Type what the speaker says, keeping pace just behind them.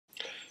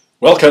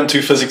Welcome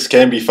to Physics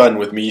Can Be Fun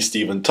with me,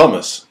 Stephen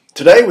Thomas.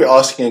 Today we're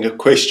asking a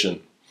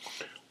question.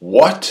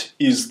 What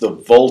is the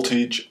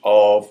voltage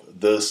of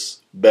this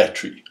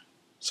battery?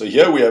 So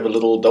here we have a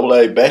little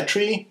AA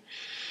battery.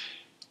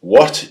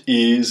 What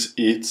is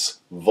its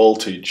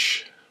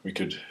voltage? We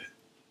could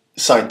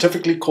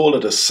scientifically call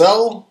it a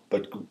cell,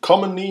 but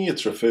commonly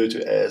it's referred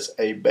to as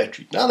a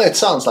battery. Now that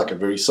sounds like a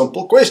very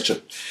simple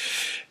question.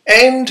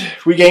 And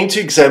we're going to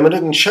examine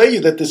it and show you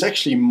that there's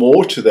actually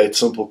more to that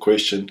simple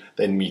question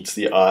than meets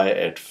the eye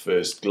at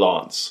first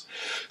glance.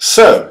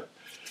 So,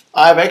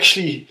 I've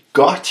actually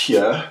got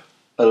here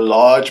a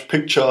large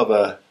picture of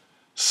a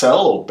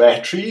cell or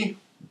battery.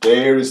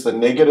 There is the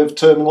negative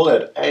terminal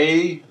at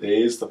A,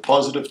 there's the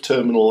positive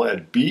terminal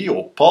at B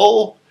or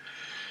pole.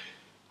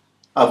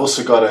 I've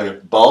also got a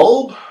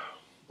bulb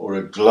or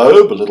a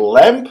globe, a little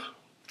lamp.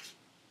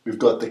 We've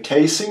got the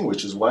casing,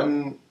 which is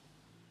one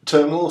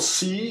terminal,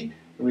 C.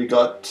 We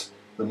got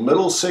the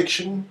middle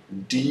section,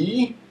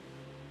 D,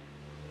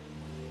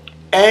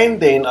 and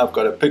then I've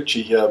got a picture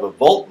here of a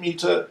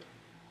voltmeter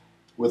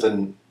with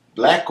a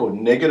black or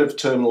negative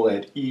terminal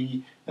at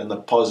E and the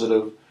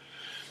positive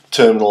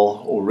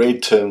terminal or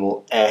red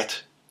terminal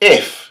at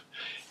F.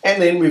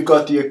 And then we've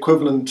got the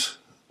equivalent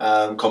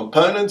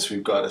components.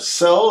 We've got a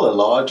cell, a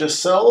larger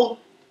cell,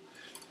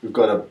 we've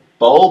got a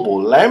bulb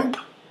or lamp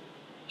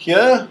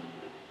here,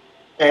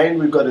 and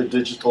we've got a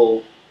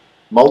digital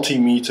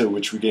multimeter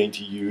which we're going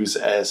to use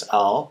as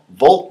our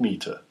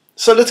voltmeter.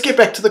 So let's get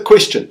back to the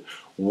question.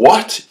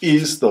 What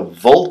is the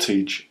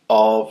voltage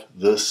of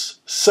this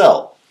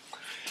cell?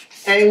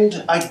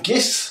 And I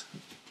guess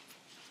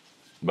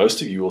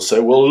most of you will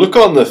say, well, look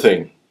on the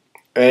thing.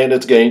 And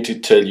it's going to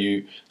tell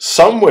you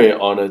somewhere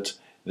on it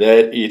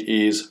that it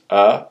is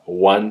a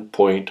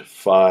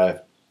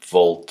 1.5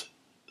 volt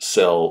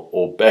cell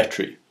or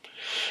battery.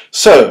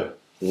 So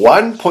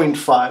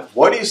 1.5,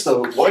 what is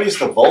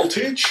the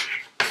voltage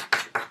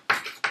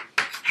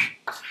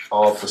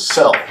of the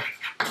cell?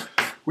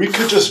 We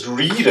could just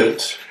read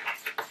it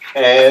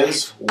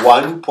as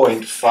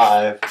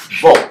 1.5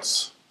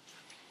 volts.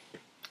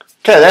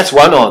 Okay, that's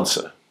one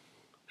answer.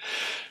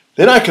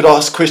 Then I could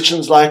ask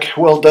questions like,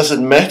 well, does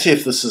it matter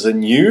if this is a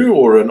new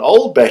or an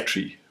old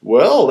battery?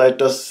 Well,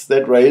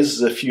 that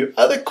raises a few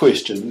other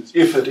questions.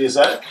 If it is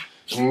a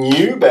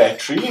new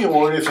battery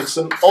or if it's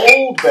an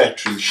old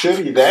battery,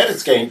 surely that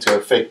is going to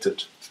affect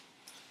it.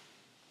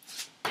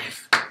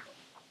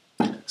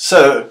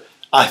 So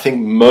I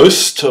think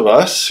most of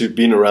us who've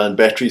been around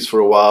batteries for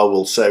a while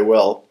will say,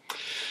 well,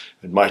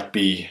 it might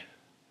be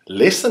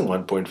less than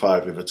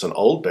 1.5 if it's an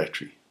old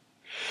battery.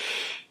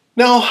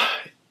 Now,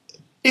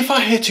 if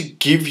I had to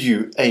give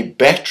you a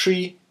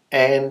battery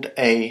and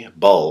a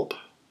bulb,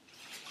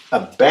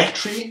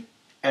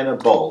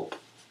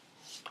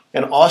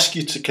 and ask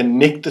you to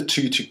connect the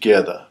two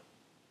together,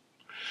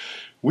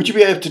 would you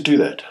be able to do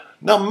that?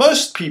 Now,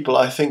 most people,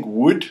 I think,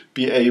 would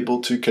be able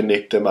to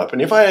connect them up.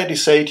 And if I had to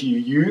say to you,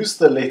 use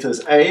the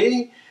letters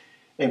A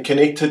and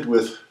connect it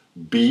with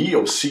B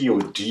or C or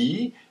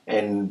D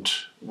and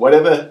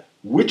whatever,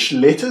 which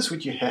letters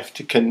would you have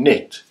to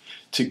connect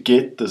to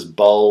get this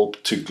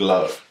bulb to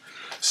glow?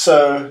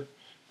 So,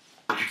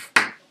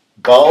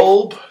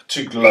 bulb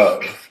to glow.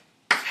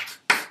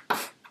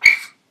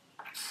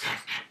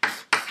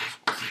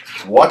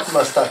 What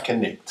must I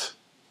connect?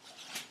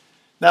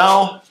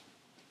 Now,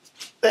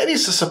 that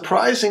is a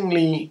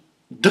surprisingly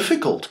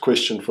difficult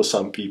question for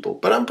some people,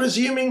 but I'm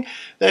presuming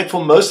that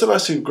for most of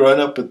us who've grown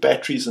up with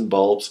batteries and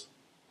bulbs,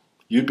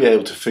 you'd be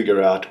able to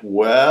figure out,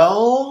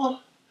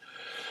 well,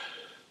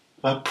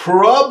 I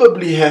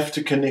probably have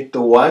to connect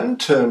the one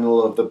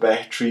terminal of the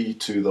battery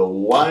to the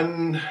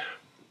one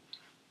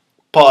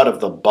part of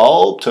the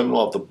bulb,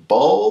 terminal of the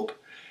bulb,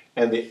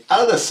 and the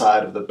other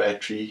side of the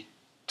battery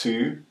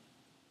to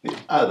the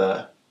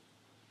other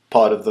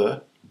part of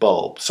the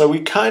bulb. So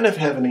we kind of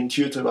have an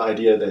intuitive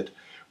idea that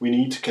we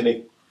need to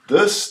connect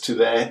this to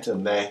that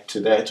and that to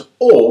that,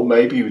 or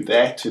maybe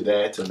that to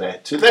that and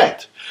that to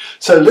that.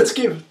 So let's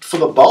give, for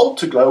the bulb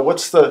to glow,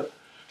 what's the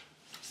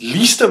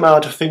least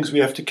amount of things we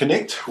have to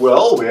connect?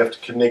 Well, we have to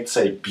connect,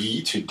 say,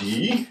 B to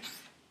D,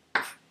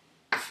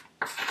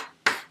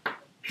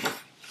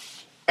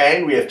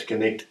 and we have to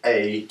connect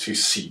A to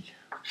C.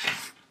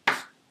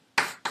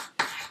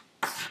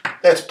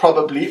 That's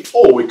probably,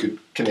 or we could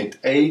connect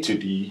A to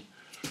D,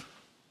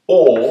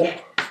 or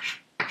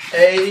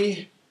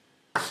A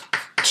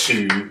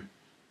to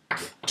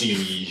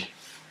D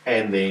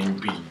and then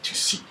B to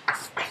C.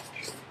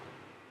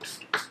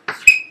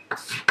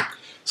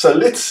 So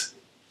let's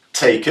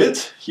take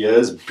it,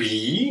 here's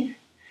B,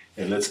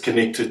 and let's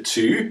connect it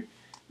to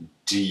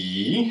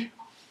D,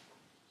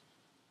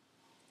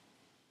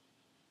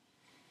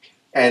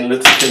 and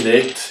let's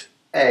connect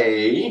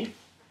A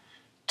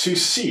to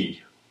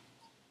C.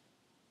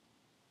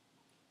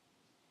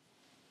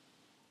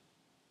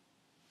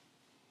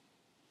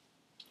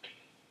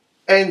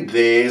 And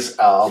there's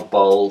our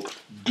bulb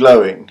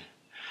glowing.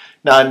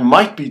 Now it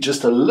might be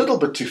just a little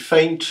bit too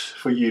faint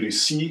for you to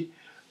see,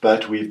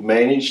 but we've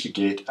managed to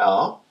get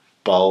our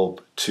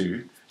bulb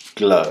to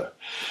glow.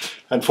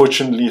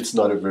 Unfortunately, it's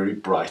not a very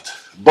bright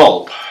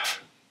bulb.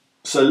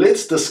 So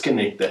let's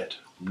disconnect that.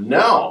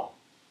 Now,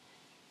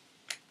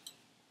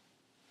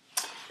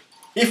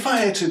 if I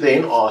had to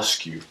then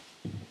ask you,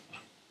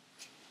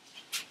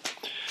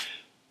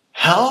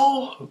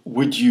 how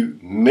would you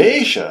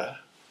measure,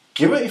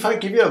 if I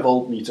give you a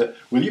voltmeter,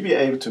 will you be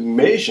able to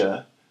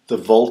measure the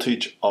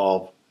voltage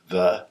of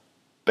the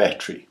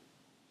battery?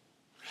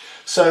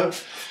 So,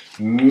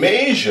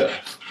 measure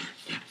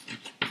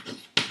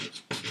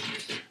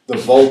the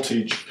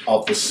voltage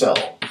of the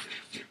cell.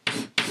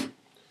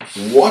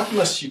 What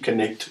must you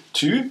connect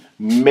to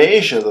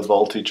measure the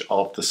voltage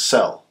of the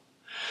cell?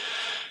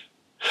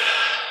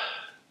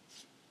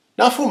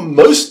 Now, for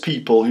most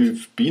people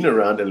who've been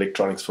around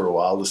electronics for a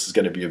while, this is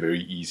going to be a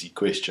very easy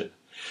question.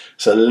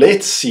 So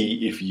let's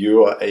see if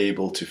you are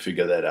able to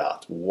figure that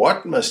out.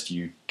 What must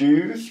you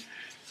do?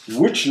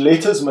 Which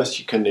letters must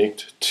you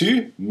connect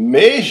to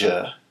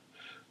measure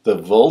the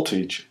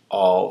voltage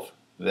of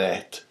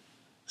that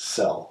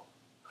cell?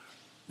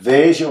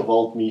 There's your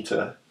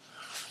voltmeter.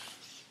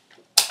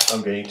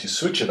 I'm going to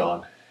switch it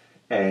on,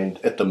 and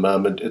at the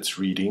moment it's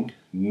reading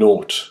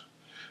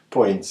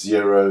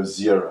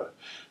 0.00.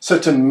 So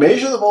to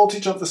measure the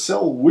voltage of the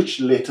cell, which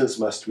letters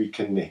must we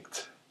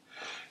connect?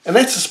 And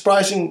that's a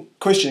surprising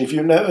question. If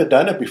you've never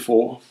done it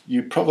before,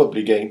 you're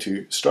probably going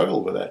to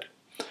struggle with that.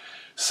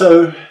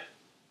 So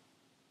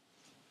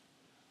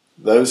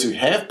those who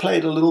have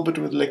played a little bit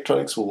with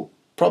electronics will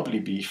probably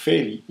be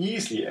fairly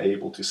easily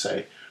able to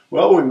say,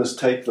 well, we must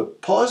take the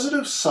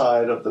positive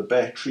side of the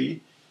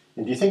battery.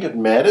 And do you think it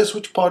matters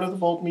which part of the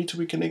voltmeter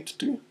we connect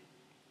to?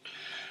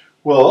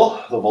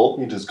 Well, the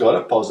voltmeter's got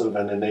a positive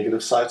and a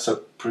negative side,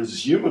 so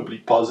presumably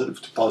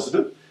positive to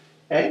positive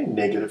and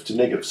negative to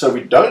negative. So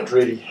we don't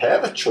really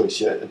have a choice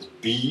here. It's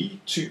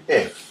B to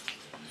F.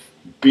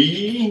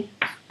 B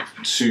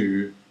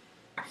to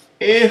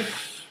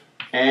F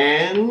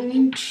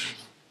and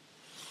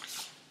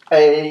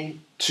A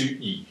to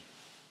E.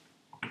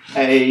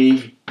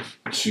 A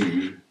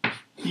to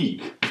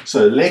E.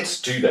 So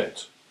let's do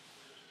that.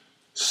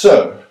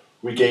 So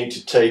we're going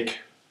to take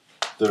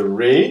the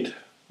red,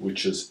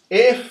 which is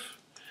F.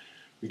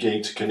 We're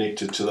going to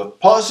connect it to the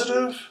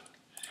positive.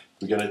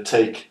 We're going to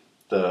take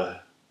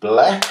the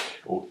black,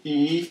 or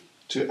E,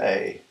 to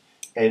A.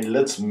 And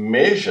let's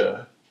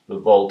measure the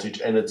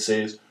voltage. And it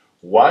says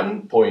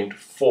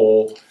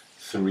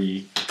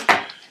 1.43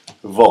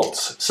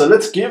 volts. So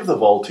let's give the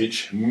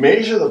voltage,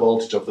 measure the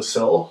voltage of the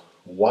cell,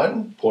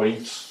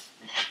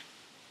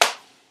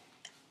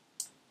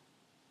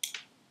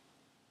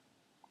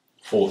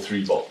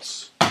 1.43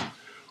 volts.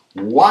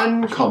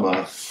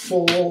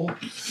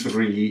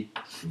 1.43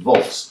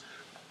 volts.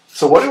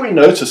 So what do we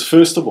notice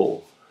first of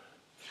all?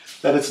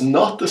 That it's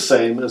not the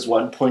same as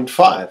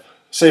 1.5.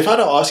 So if I had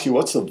to ask you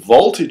what's the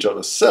voltage of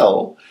a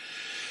cell,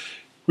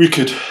 we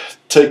could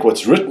take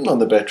what's written on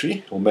the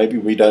battery, or maybe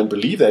we don't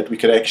believe that, we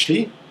could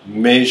actually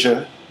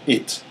measure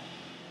it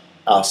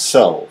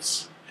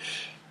ourselves.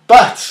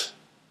 But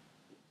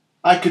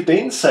I could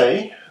then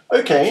say,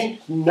 okay,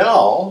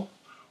 now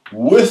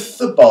with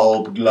the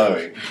bulb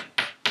glowing,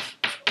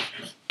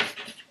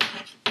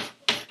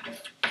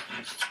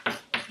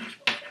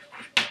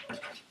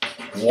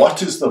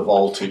 what is the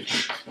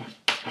voltage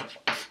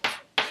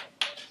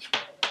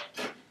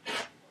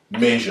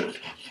measured?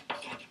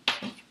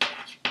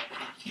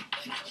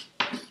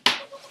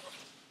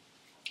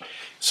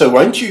 So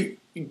won't you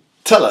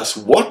tell us,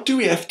 what do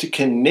we have to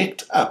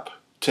connect up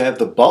to have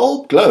the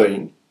bulb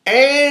glowing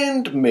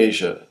and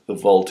measure the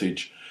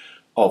voltage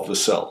of the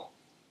cell?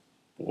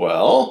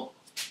 Well,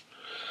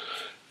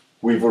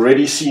 we've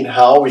already seen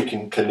how we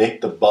can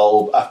connect the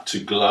bulb up to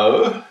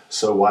glow,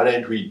 so why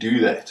don't we do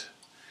that?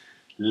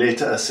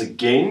 Let us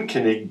again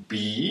connect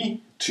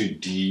B to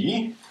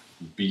D,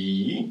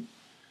 B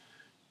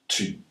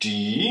to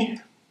D,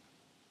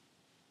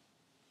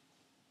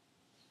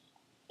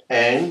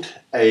 and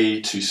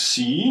A to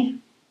C.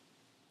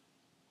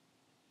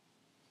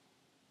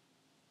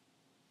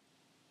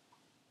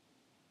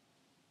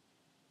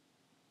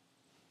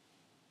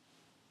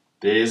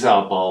 There's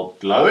our bulb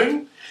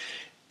glowing.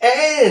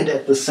 And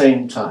at the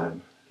same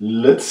time,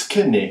 let's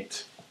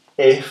connect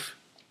F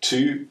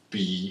to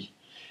B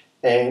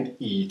and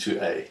E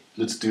to A.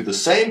 Let's do the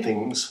same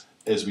things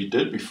as we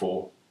did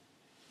before,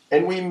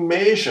 and we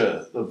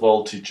measure the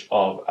voltage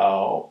of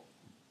our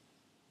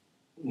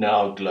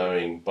now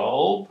glowing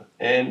bulb,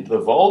 and the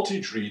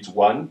voltage reads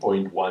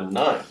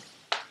 1.19.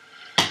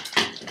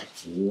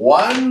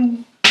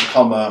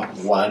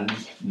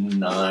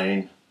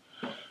 1.19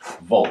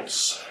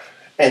 volts.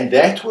 And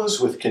that was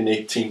with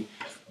connecting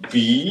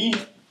B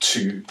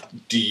to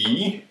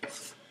D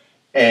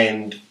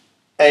and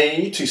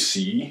A to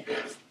C,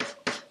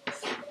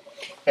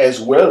 as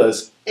well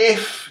as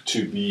F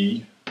to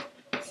B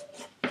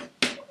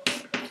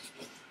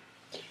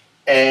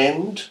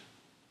and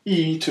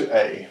E to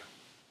A.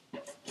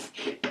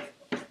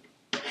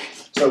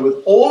 So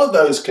with all of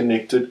those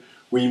connected,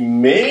 we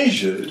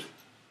measured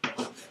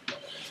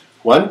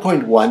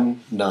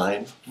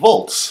 1.19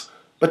 volts.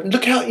 But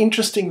look how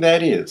interesting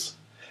that is.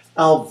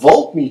 our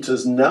voltmeter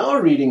is now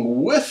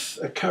reading with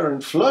a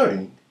current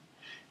flowing,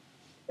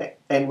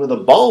 and with a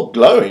bulb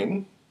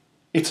glowing,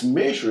 it's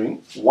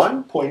measuring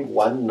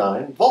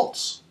 1.19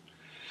 volts.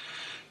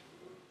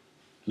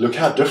 Look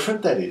how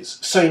different that is.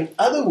 So in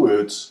other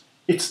words,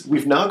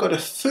 we've now got a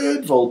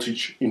third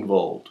voltage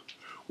involved.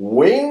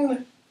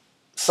 When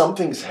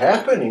something's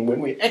happening,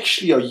 when we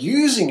actually are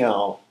using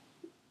our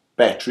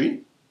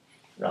battery,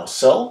 our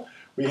cell,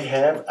 we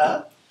have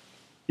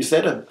is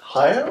that a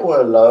higher or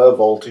a lower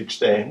voltage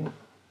than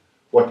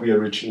what we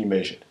originally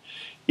measured?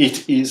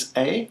 It is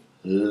a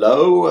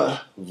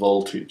lower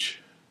voltage.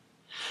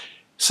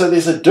 So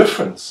there's a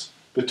difference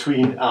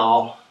between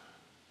our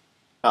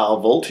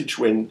voltage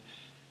when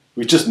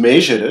we just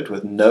measured it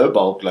with no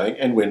bulb glowing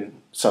and when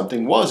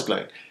something was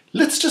glowing.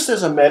 Let's just,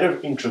 as a matter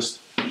of interest,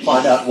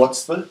 find out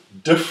what's the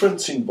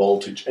difference in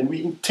voltage, and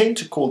we intend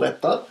to call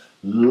that the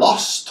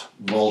lost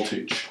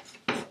voltage.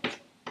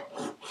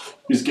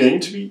 Is going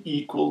to be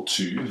equal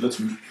to,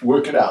 let's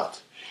work it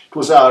out. It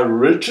was our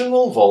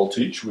original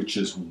voltage, which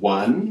is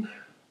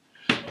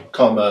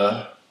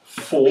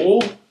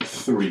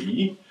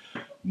 1,43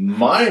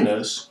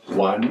 minus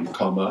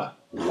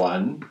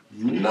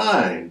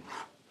 1,19.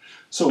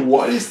 So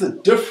what is the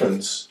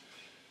difference?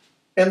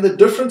 And the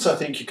difference, I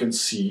think you can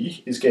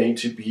see, is going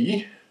to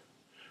be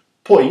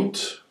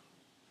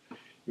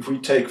if we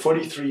take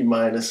 43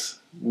 minus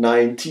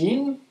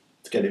 19,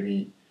 it's going to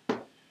be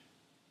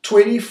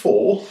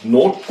 24,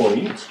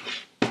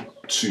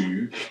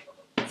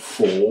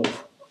 0.24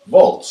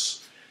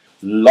 volts.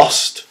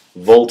 Lost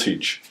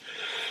voltage.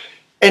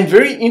 And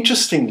very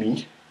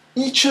interestingly,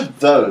 each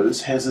of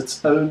those has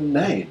its own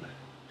name.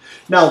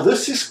 Now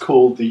this is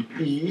called the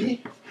EMF,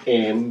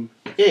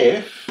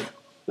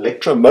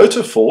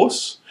 electromotive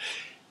force,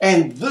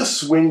 and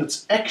this, when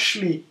it's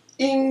actually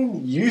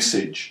in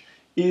usage,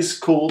 is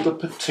called the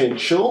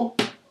potential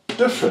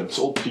difference,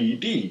 or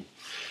PD.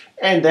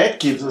 And that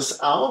gives us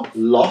our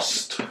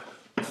lost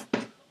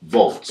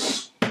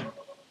volts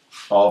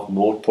of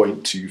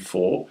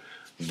 0.24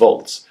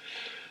 volts.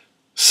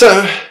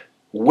 So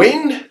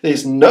when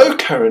there's no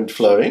current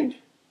flowing,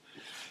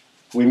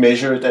 we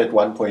measure it at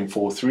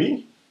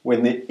 1.43.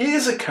 When there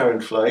is a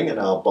current flowing and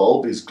our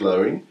bulb is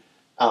glowing,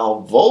 our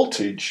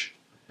voltage,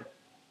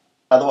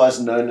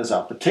 otherwise known as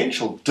our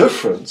potential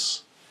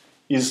difference,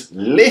 is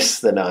less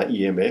than our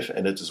EMF,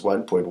 and it is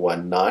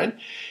 1.19.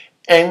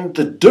 And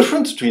the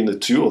difference between the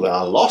two, or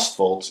our lost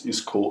volts,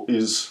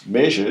 is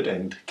measured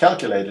and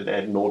calculated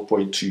at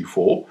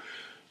 0.24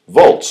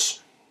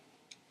 volts.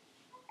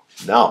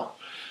 Now,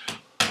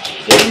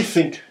 where do you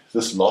think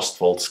this lost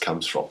volts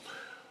comes from?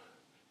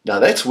 Now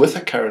that's with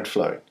a current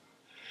flowing.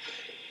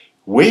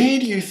 Where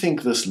do you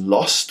think this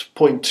lost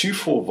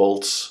 0.24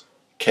 volts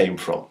came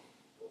from?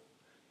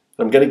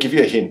 I'm going to give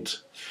you a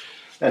hint.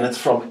 And it's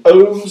from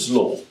Ohm's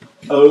Law.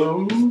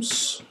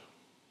 Ohm's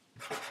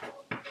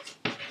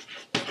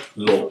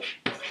Law,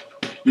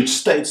 which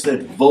states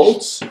that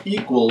volts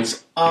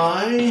equals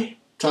I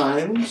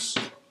times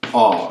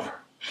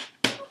R.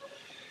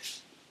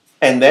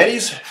 And that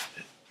is,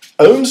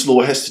 Ohm's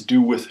Law has to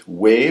do with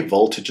where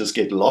voltages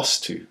get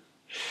lost to.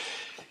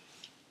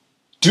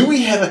 Do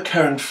we have a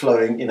current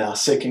flowing in our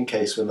second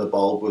case when the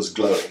bulb was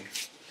glowing?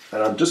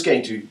 And I'm just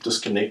going to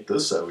disconnect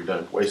this so we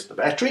don't waste the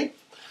battery.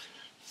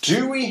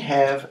 Do we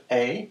have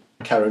a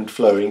current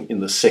flowing in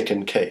the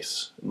second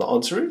case? And the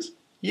answer is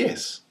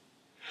yes.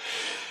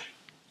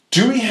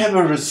 Do we have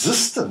a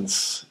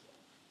resistance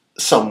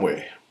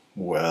somewhere?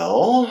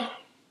 Well,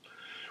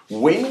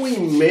 when we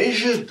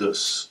measured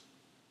this,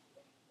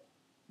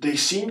 there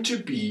seemed to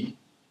be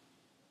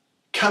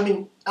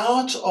coming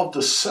out of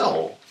the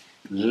cell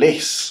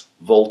less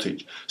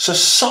voltage. So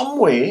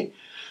somewhere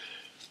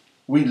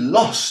we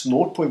lost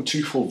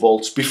 0.24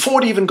 volts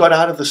before it even got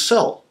out of the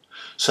cell.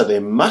 So there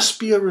must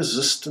be a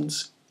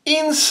resistance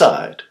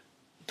inside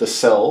the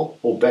cell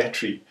or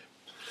battery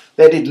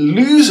that it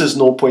loses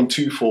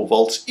 0.24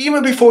 volts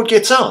even before it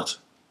gets out.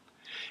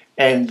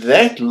 And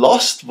that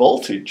lost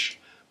voltage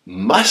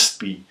must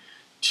be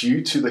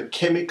due to the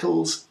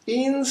chemicals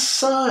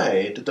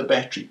inside the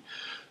battery.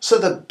 So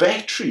the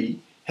battery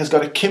has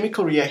got a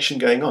chemical reaction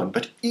going on,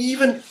 but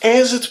even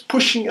as it's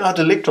pushing out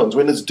electrons,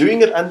 when it's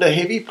doing it under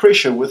heavy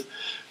pressure with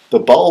the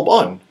bulb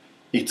on,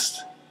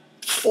 it's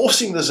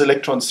forcing those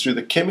electrons through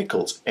the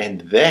chemicals,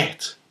 and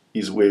that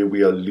is where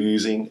we are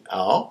losing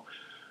our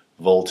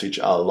voltage,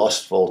 our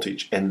lost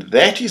voltage, and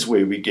that is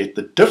where we get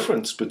the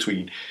difference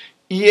between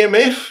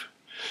EMF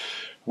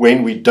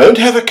when we don't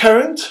have a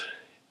current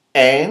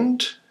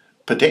and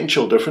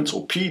potential difference,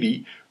 or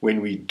PD,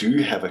 when we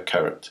do have a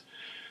current.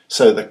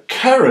 So the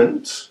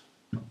current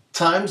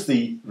times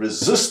the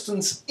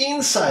resistance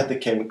inside the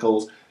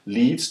chemicals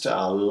leads to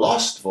our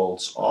lost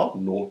volts of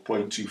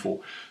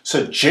 0.24.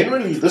 So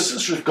generally this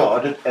is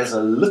regarded as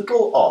a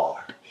little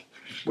r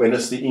when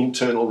it's the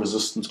internal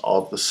resistance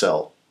of the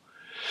cell.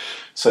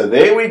 So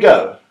there we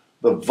go.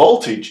 The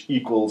voltage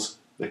equals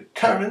the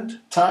current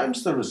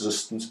times the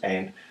resistance,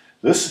 and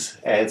this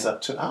adds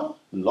up to our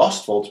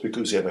lost volts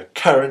because you have a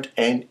current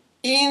and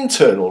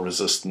internal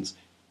resistance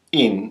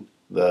in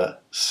the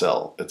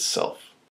cell itself.